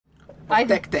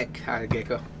Tech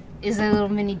gecko. Is a little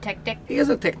mini Tech. He is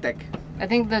a Tech. I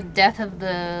think the death of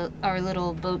our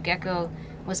little boat gecko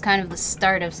was kind of the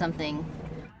start of something.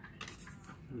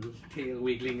 Tail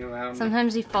wiggling around.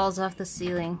 Sometimes he falls off the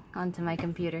ceiling onto my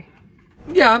computer.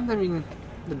 Yeah, I mean,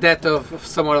 the death of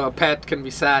somewhat of a pet can be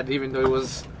sad, even though it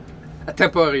was a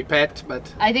temporary pet.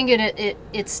 But I think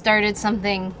it started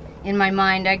something in my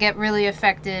mind. I get really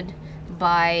affected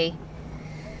by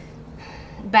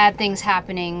bad things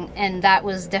happening, and that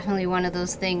was definitely one of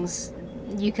those things.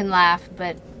 You can laugh,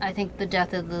 but I think the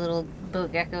death of the little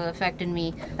boat gecko affected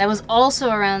me. That was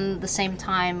also around the same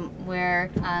time where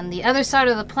on the other side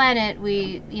of the planet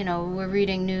we're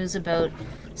reading news about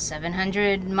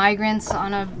 700 migrants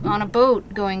on a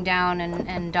boat going down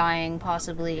and dying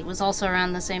possibly. It was also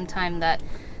around the same time that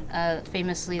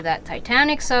famously that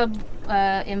Titanic sub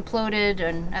imploded,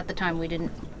 and at the time we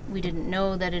didn't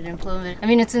know that it imploded. I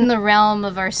mean, it's in the realm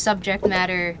of our subject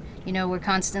matter. You know, we're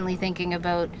constantly thinking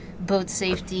about boat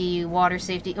safety, water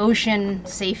safety, ocean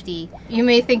safety. You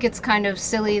may think it's kind of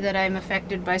silly that I'm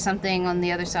affected by something on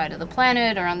the other side of the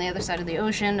planet or on the other side of the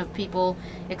ocean of people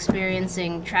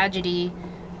experiencing tragedy,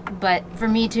 but for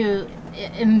me to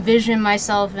envision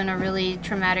myself in a really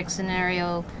traumatic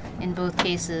scenario in both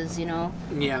cases, you know,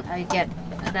 yeah, I get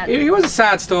that. It was a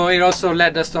sad story. It also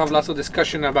led us to have lots of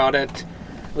discussion about it.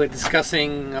 We're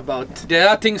discussing about there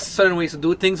are certain ways to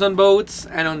do things on boats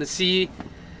and on the sea,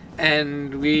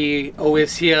 and we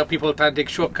always hear people trying to take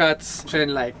shortcuts,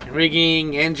 like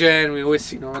rigging, engine. We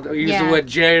always, use the word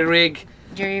jerry-rigging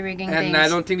And things. I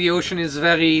don't think the ocean is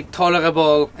very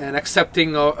tolerable and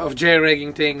accepting of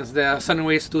jerry-rigging things. There are certain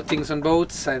ways to do things on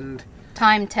boats and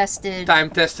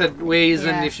time-tested ways,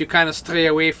 and if you kind of stray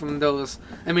away from those,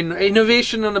 I mean,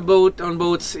 innovation on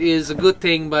boats is a good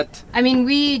thing, but I mean,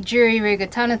 we jury-rig a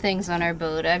ton of things on our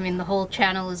boat. I mean, the whole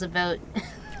channel is about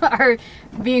our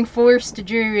being forced to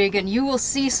jury-rig, and you will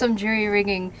see some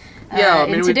jury-rigging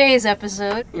in today's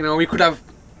episode. We could have,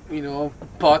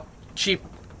 bought cheap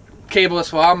cables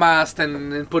for our mast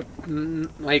and put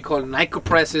Nyco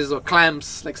presses or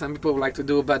clamps like some people like to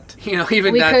do, but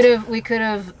even we could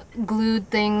have glued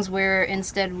things where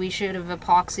instead we should have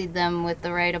epoxied them with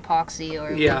the right epoxy,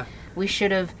 or we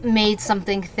should have made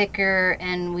something thicker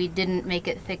and we didn't make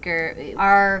it thicker.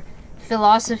 Our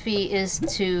philosophy is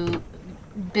to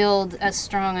build as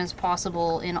strong as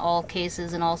possible in all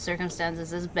cases, in all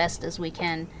circumstances, as best as we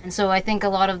can. And so I think a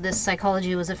lot of this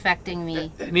psychology was affecting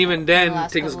me. And even then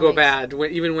things go bad.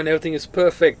 Even when everything is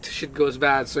perfect, shit goes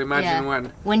bad. So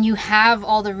imagine when you have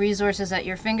all the resources at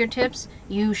your fingertips,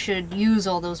 you should use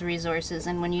all those resources.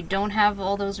 And when you don't have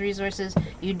all those resources,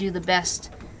 you do the best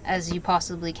as you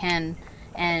possibly can.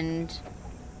 And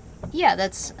yeah,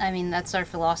 that's our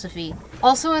philosophy.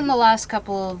 Also, in the last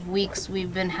couple of weeks,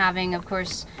 we've been having, of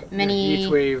course, many heat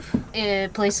wave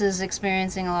places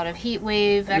experiencing a lot of heat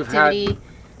wave activity. You've had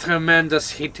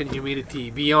tremendous heat and humidity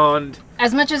beyond.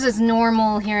 As much as it's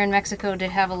normal here in Mexico to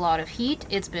have a lot of heat,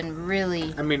 it's been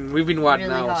really. I mean, we've been really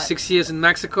now hot. 6 years in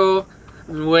Mexico.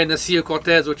 We're in the Sea of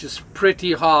Cortez, which is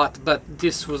pretty hot, but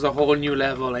this was a whole new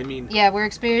level. I mean, yeah, we're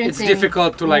experiencing. It's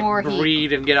difficult to heat.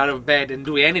 breathe and get out of bed and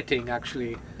do anything.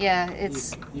 Actually, yeah,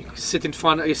 it's. You sit in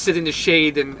the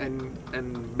shade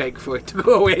and beg for it to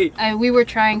go away. We were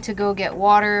trying to go get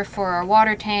water for our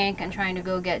water tank and trying to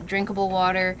go get drinkable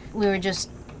water. We were just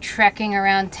trekking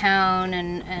around town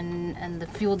and the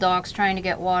fuel docks trying to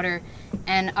get water,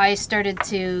 and I started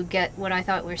to get what I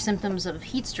thought were symptoms of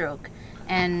heat stroke.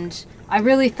 And I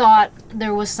really thought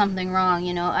there was something wrong,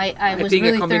 I was think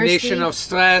really a combination thirsty. of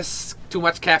stress, too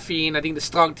much caffeine. I think the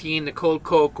strong tea and the cold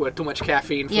Coke were too much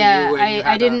caffeine for you.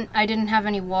 I didn't have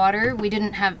any water. We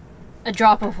didn't have a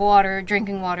drop of water,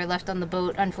 drinking water, left on the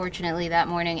boat, unfortunately, that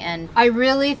morning. And I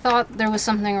really thought there was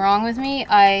something wrong with me.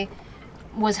 I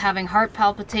was having heart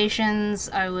palpitations.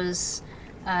 I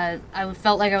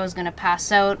felt like I was going to pass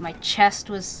out. My chest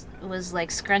was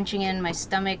like scrunching in, my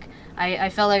stomach. I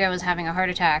felt like I was having a heart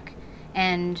attack.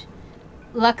 And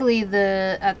luckily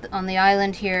on the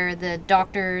island here, the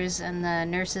doctors and the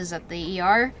nurses at the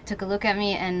ER took a look at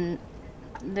me, and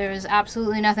there was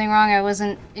absolutely nothing wrong. I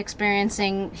wasn't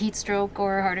experiencing heat stroke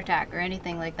or a heart attack or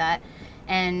anything like that.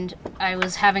 And I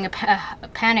was having a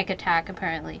panic attack,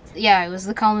 apparently. Yeah, it was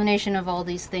the culmination of all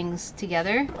these things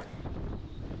together.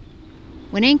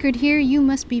 When anchored here, you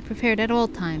must be prepared at all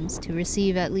times to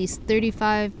receive at least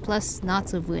 35 plus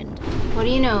knots of wind. What do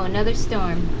you know, another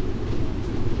storm.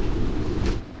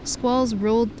 Squalls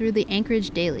rolled through the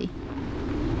anchorage daily.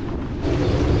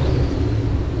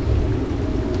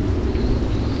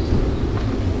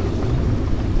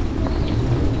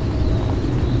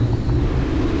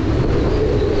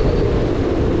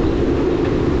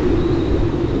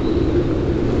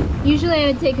 Usually I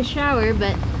would take a shower,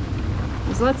 but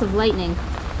there's lots of lightning.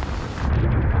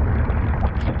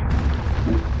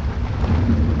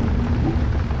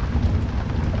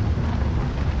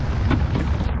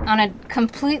 On a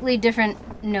completely different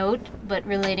note, but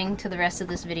relating to the rest of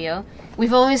this video,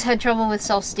 we've always had trouble with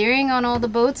self-steering on all the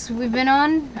boats we've been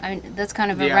on. That's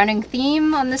kind of a running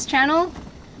theme on this channel,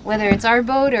 whether it's our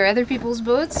boat or other people's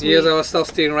boats. Here's our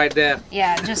self-steering right there.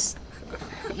 Yeah, just,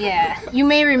 yeah. You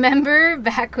may remember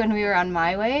back when we were on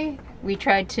My Way, we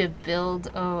tried to build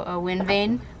a wind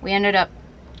vane. We ended up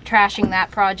trashing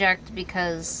that project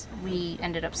because we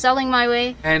ended up selling My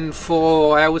Way. And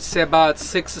for, I would say, about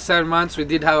 6 or 7 months, we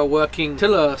did have a working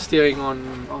tiller steering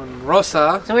on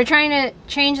Rosa. So we're trying to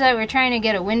change that. We're trying to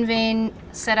get a wind vane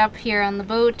set up here on the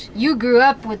boat. You grew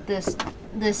up with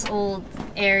this old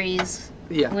Aries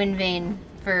wind vane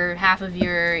for half of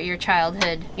your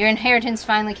childhood. Your inheritance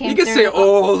finally came through. You can say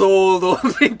old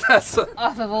Vintas.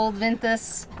 Off of old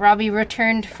Vintas. Robbie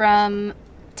returned from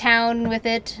town with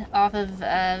it off of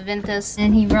Vintas,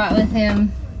 and he brought with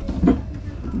him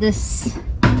this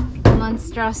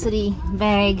monstrosity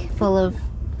bag full of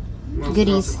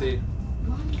goodies.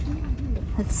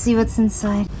 Let's see what's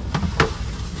inside.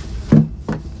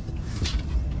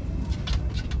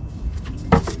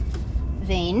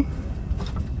 Vane.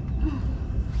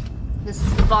 This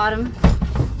is the bottom.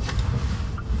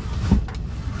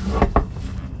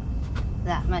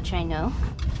 That much I know.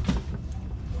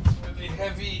 Really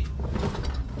heavy.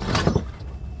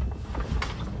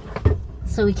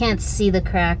 So we can't see the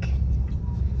crack.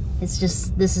 It's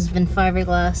just, this has been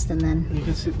fiberglassed, and then you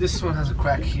can see this one has a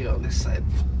crack here on this side.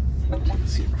 You can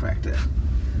see a crack there.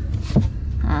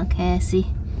 Okay, I see.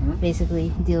 Basically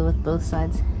deal with both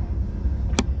sides.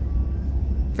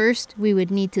 First, we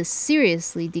would need to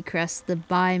seriously decrust the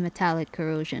bimetallic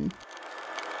corrosion.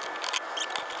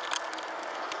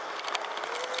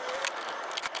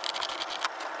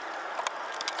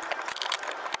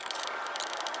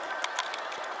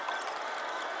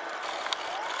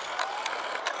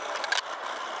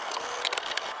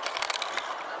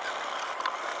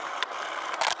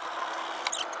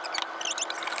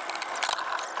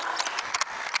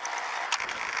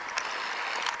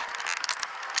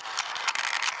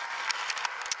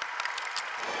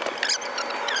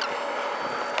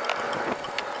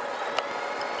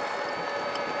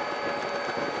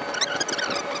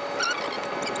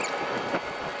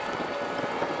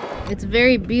 It's a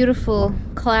very beautiful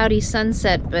cloudy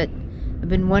sunset, but I've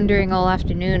been wondering all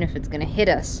afternoon if it's gonna hit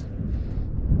us.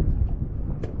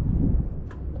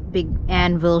 Big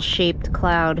anvil-shaped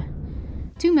cloud.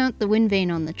 To mount the wind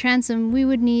vane on the transom, we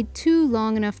would need 2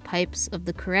 long enough pipes of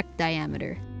the correct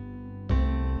diameter.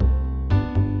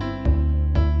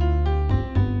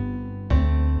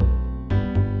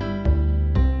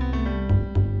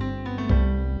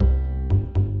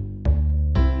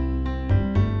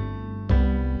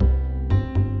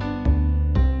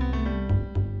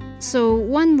 So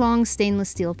 1 long stainless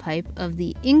steel pipe of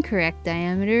the incorrect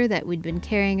diameter that we'd been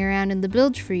carrying around in the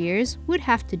bilge for years would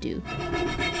have to do.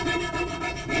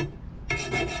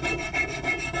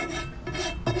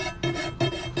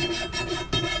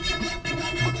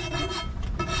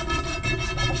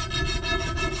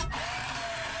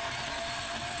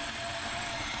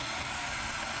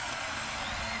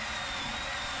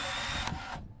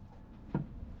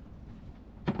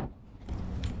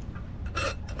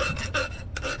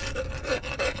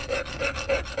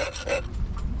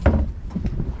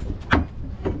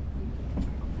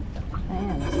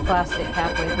 Plastic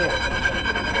cap right here.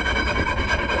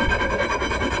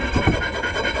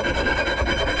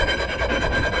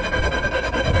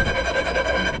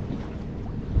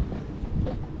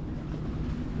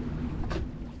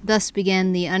 Thus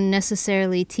began the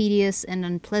unnecessarily tedious and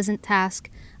unpleasant task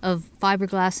of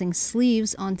fiberglassing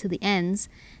sleeves onto the ends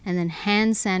and then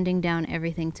hand sanding down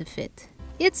everything to fit.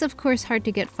 It's of course hard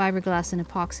to get fiberglass and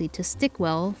epoxy to stick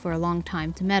well for a long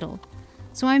time to metal.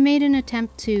 So I made an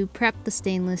attempt to prep the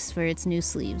stainless for its new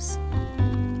sleeves.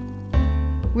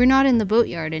 We're not in the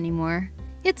boatyard anymore.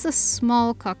 It's a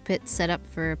small cockpit set up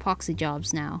for epoxy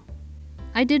jobs now.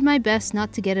 I did my best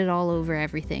not to get it all over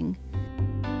everything.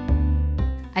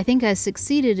 I think I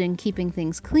succeeded in keeping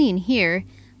things clean here,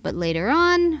 but later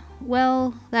on,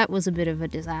 well, that was a bit of a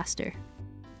disaster.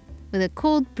 With a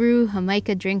cold brew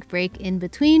Jamaica drink break in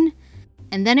between,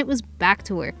 and then it was back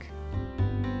to work.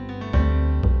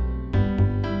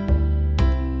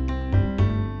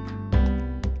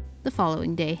 The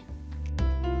following day.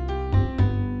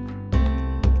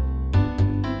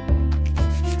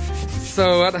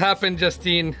 So what happened,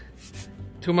 Justine?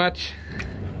 Too much?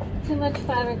 Too much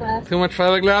fiberglass. Too much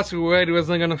fiberglass? We were worried it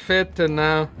wasn't gonna fit, and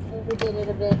now... Overdid it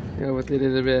a bit. Yeah, overdid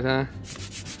it a bit, huh?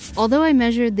 Although I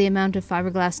measured the amount of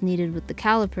fiberglass needed with the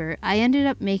caliper, I ended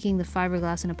up making the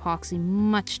fiberglass and epoxy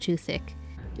much too thick.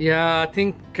 Yeah, I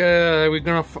think we're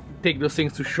gonna take those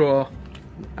things to shore.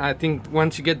 I think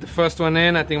once you get the first one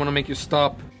in, I think I'm gonna make you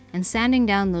stop. And sanding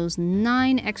down those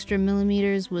 9 extra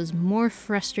millimeters was more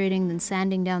frustrating than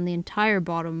sanding down the entire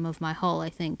bottom of my hull, I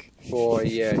think. Oh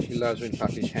yeah, she loves when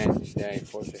Papi's hand is there and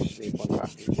falls asleep on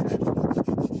Papi's hand.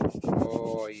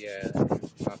 Oh yeah,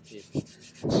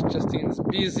 Papi. Justin's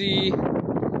busy. We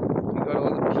got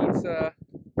all the pizza,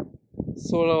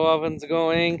 solar ovens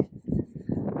going.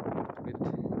 We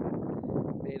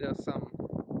made us some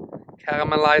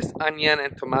caramelized onion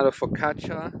and tomato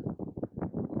focaccia.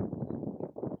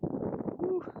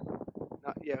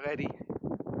 Not yet ready.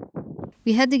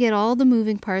 We had to get all the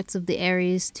moving parts of the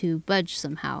Aries to budge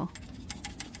somehow.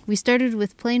 We started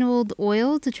with plain old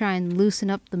oil to try and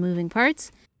loosen up the moving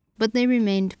parts, but they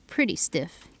remained pretty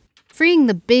stiff. Freeing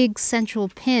the big central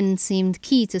pin seemed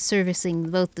key to servicing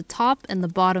both the top and the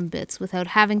bottom bits without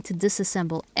having to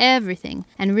disassemble everything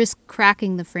and risk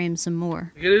cracking the frame some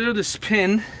more. Get rid of this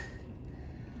pin.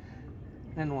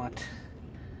 Then what?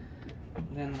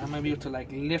 Then I might be able to like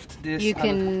lift this. You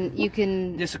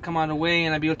can. This will come out of the way,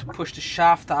 and I'll be able to push the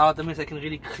shaft out. That means I can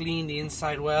really clean the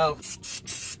inside well.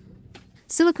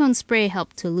 Silicone spray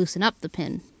helped to loosen up the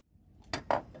pin.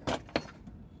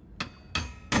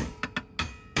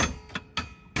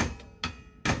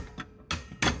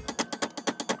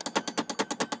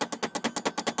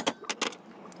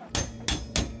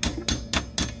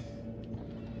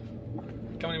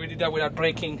 Can't believe we did that without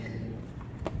breaking.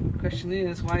 The question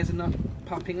is, why is it not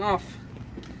popping off?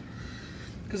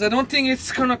 Because I don't think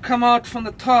it's gonna come out from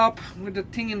the top with the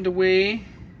thing in the way.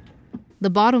 The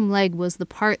bottom leg was the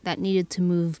part that needed to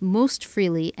move most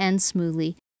freely and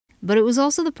smoothly, but it was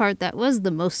also the part that was the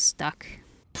most stuck.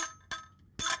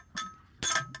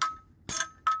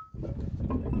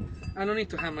 I don't need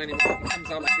to hammer anymore. It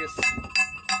comes out like this.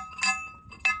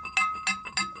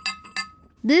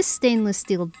 This stainless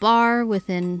steel bar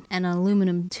within an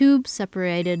aluminum tube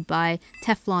separated by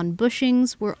Teflon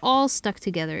bushings were all stuck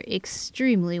together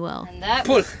extremely well. And that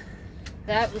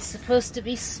was supposed to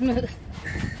be smooth.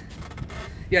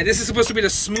 Yeah, this is supposed to be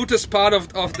the smoothest part of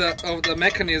the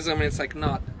mechanism, and it's like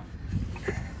not.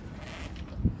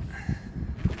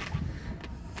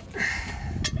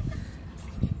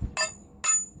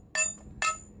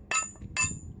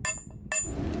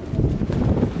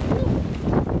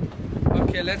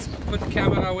 Okay, let's put the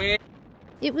camera away.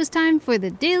 It was time for the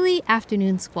daily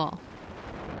afternoon squall.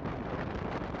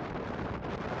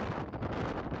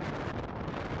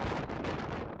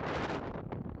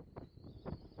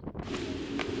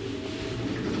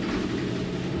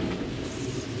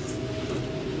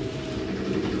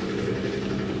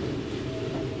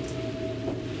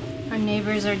 Our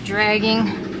neighbors are dragging.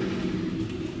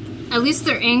 At least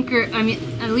their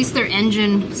at least their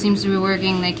engine seems to be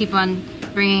working. They keep on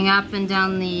bringing up and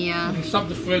down the... Stop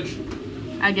the fridge.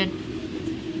 I did.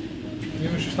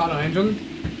 Maybe we should start our engine?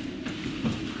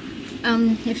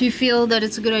 If you feel that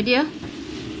it's a good idea.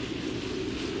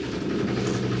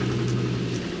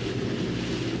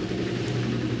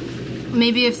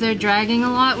 Maybe if they're dragging a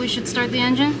lot, we should start the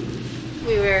engine.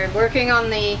 We were working on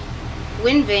the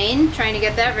windvane, trying to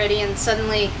get that ready, and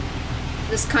suddenly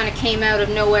this kind of came out of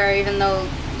nowhere, even though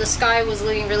the sky was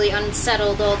looking really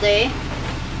unsettled all day.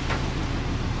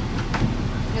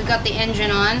 We've got the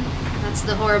engine on. That's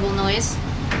the horrible noise.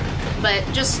 But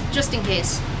just in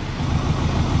case.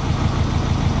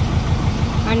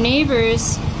 Our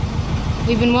neighbors,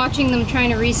 we've been watching them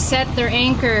trying to reset their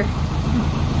anchor.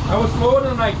 I was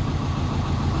floating like,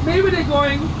 maybe they're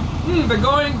going. They're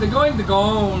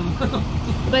gone.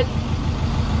 But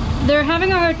they're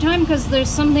having a hard time because there's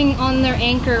something on their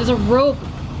anchor. There's a rope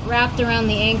wrapped around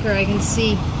the anchor, I can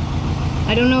see.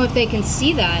 I don't know if they can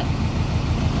see that.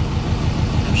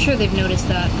 I'm sure they've noticed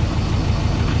that.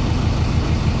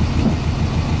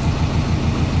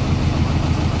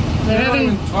 They're not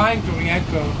even trying to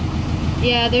re-anchor.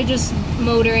 Yeah, they're just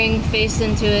motoring face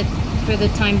into it for the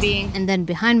time being. And then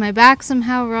behind my back,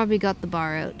 somehow Robbie got the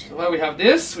bar out. So well, we have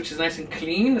this, which is nice and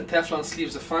clean. The Teflon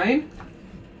sleeves are fine.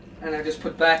 And I just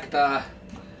put back the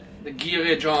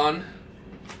gearage on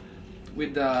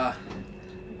with the,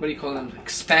 what do you call them,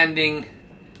 expanding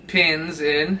pins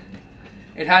in.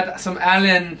 It had some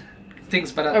Allen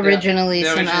things, but originally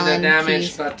some Allen damaged.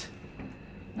 keys. But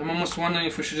I'm almost wondering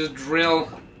if we should just drill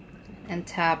and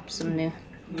tap some new.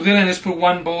 Drill and just put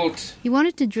one bolt. He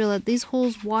wanted to drill out these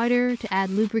holes wider to add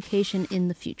lubrication in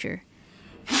the future.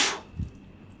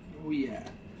 Oh yeah,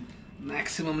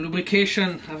 maximum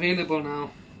lubrication available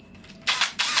now.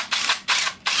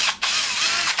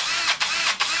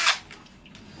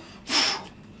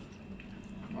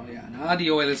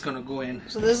 the oil is going to go in.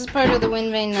 So this is part of the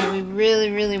wind vane that we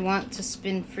really want to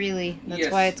spin freely. That's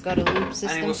yes. why it's got a loop system.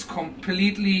 And it was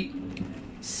completely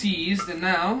seized, and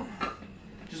now,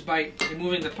 just by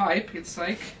removing the pipe, it's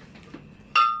like...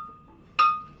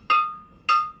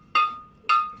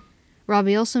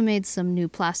 Robbie also made some new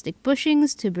plastic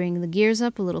bushings to bring the gears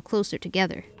up a little closer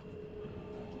together.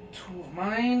 2 of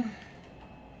mine.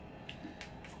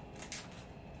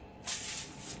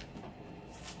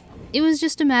 It was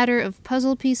just a matter of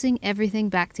puzzle piecing everything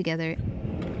back together.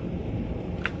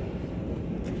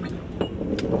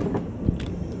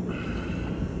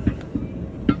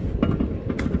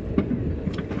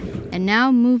 And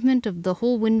now movement of the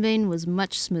whole wind vane was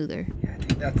much smoother. Yeah,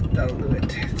 I think that'll do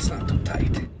it. It's not too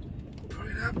tight. Pull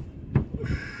it up.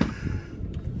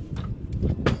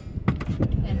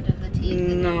 End of the teeth.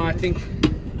 No, I think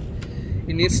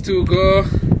it needs to go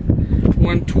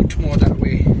 1 toot more that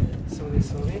way.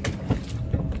 Sorry.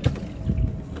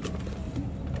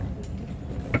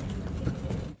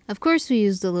 Of course, we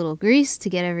used a little grease to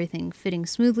get everything fitting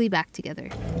smoothly back together.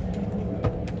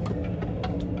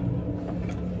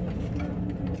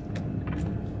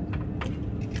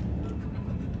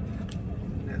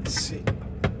 Let's see.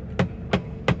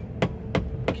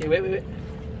 Okay, wait.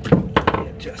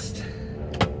 Adjust.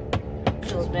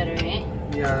 Feels better, eh?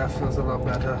 Yeah, that feels a lot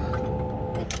better.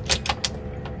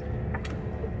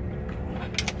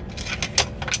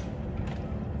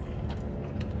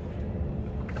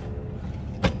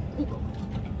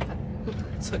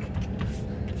 It's okay.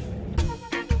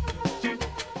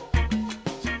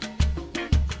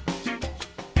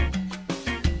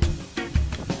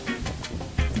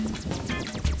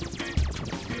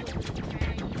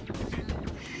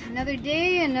 Another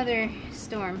day, another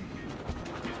storm.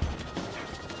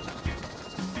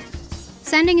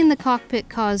 Sanding in the cockpit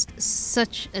caused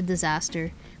such a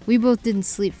disaster. We both didn't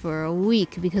sleep for a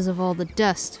week because of all the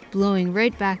dust blowing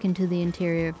right back into the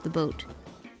interior of the boat.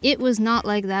 It was not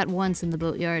like that once in the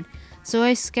boatyard, so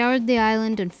I scoured the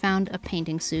island and found a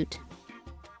painting suit.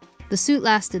 The suit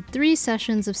lasted 3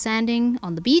 sessions of sanding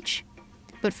on the beach,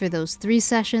 but for those 3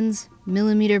 sessions,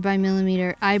 millimeter by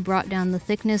millimeter, I brought down the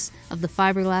thickness of the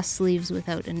fiberglass sleeves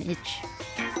without an itch.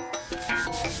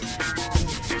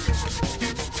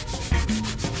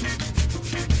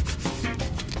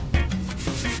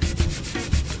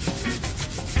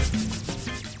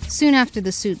 Soon after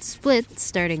the suit split,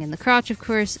 starting in the crotch of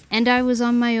course, and I was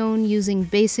on my own using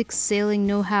basic sailing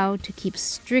know-how to keep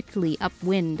strictly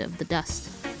upwind of the dust.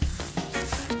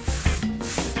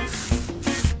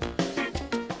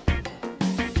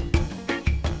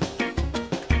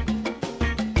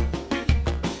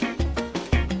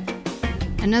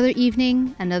 Another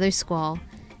evening, another squall,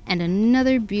 and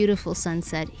another beautiful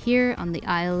sunset here on the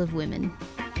Isle of Women.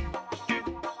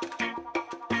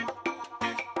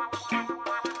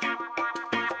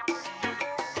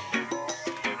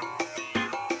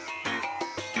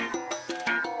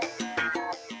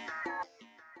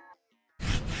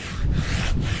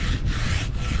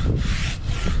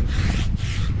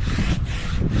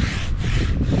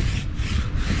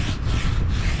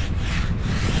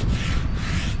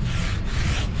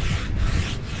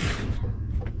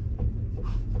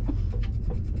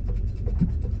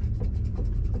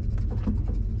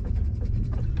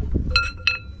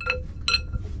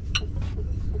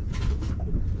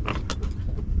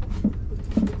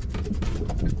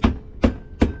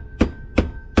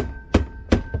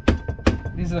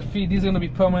 These are going to be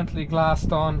permanently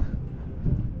glassed on,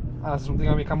 as they're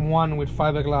going to become one with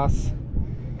fiberglass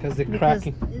because they're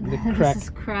cracking. This is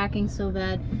cracking so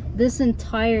bad. This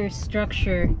entire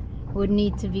structure would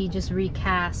need to be just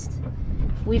recast.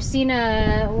 We've seen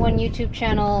one YouTube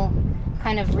channel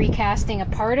kind of recasting a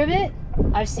part of it.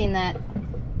 I've seen that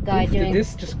guy doing. Did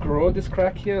this just grow, this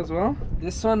crack here as well?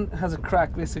 This one has a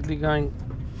crack basically going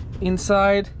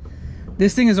inside.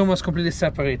 This thing is almost completely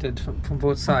separated from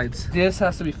both sides. This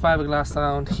has to be fiberglass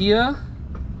around here.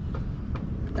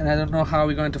 And I don't know how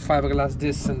we're going to fiberglass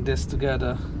this and this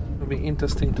together. It'll be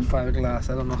interesting to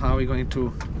fiberglass. I don't know how we're going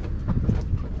to.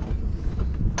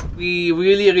 We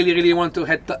really want to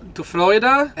head to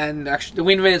Florida. And actually the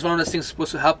wind vane is one of those things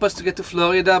supposed to help us to get to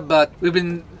Florida. But we've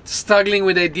been struggling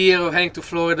with the idea of heading to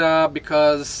Florida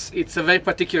because it's a very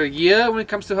particular year when it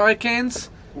comes to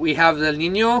hurricanes. We have the El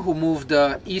Nino who moved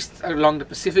east along the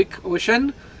Pacific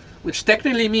Ocean, which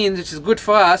technically means, which is good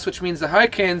for us, which means the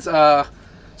hurricanes are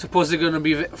supposedly going to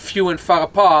be few and far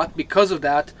apart because of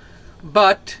that.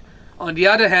 But on the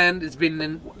other hand, it's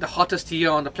been the hottest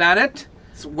year on the planet.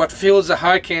 So what fuels a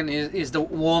hurricane is the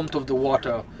warmth of the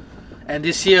water. And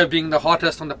this year being the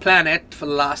hottest on the planet for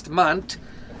the last month,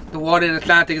 the water in the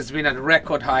Atlantic has been at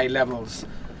record high levels.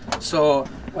 So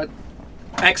what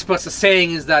experts are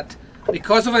saying is that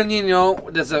because of El Nino,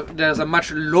 there's a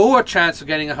much lower chance of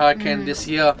getting a hurricane this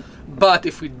year. But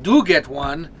if we do get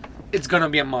one, it's gonna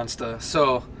be a monster.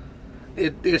 So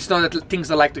it's not that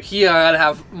things I like to hear. I'd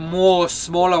have more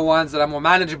smaller ones that are more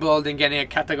manageable than getting a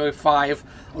Category 5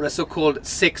 or a so-called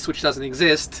 6, which doesn't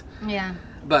exist. Yeah.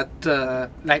 But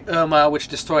like Irma, which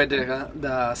destroyed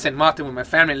the St. Martin where my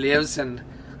family lives, and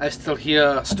I still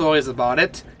hear stories about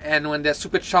it. And when they're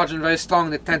supercharged and very strong,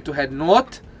 they tend to head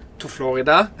north to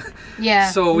Florida.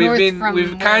 Yeah. So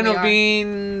we've kind of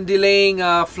been delaying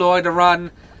a Florida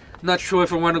run. Not sure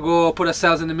if we want to go put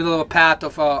ourselves in the middle of a path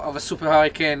of a super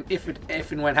hurricane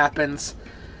if and when happens.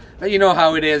 But you know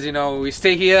how it is. You know, we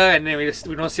stay here and then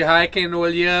we don't see a hurricane all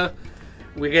year.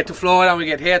 We get to Florida and we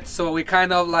get hit. So we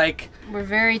kind of like we're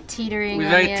very teetering. We're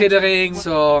very teetering.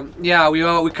 So yeah,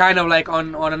 we kind of like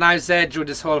on a knife's edge with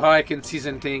this whole hurricane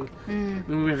season thing. We've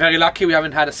been very lucky. We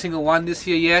haven't had a single one this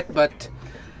year yet, but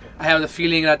I have the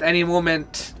feeling that any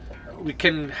moment we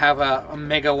can have a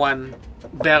mega one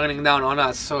bearing down on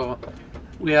us. So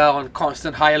we are on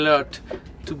constant high alert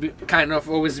to be kind of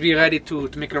always be ready to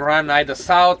make a run either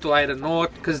south or either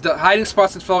north, because the hiding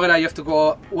spots in Florida you have to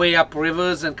go way up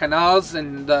rivers and canals,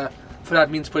 and for that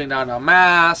means putting down our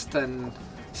mast and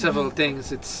several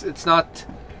things. It's not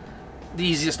the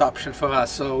easiest option for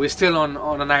us, so we're still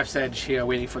on a knife's edge here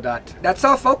waiting for that. That's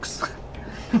all, folks.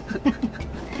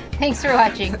 Thanks for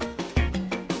watching.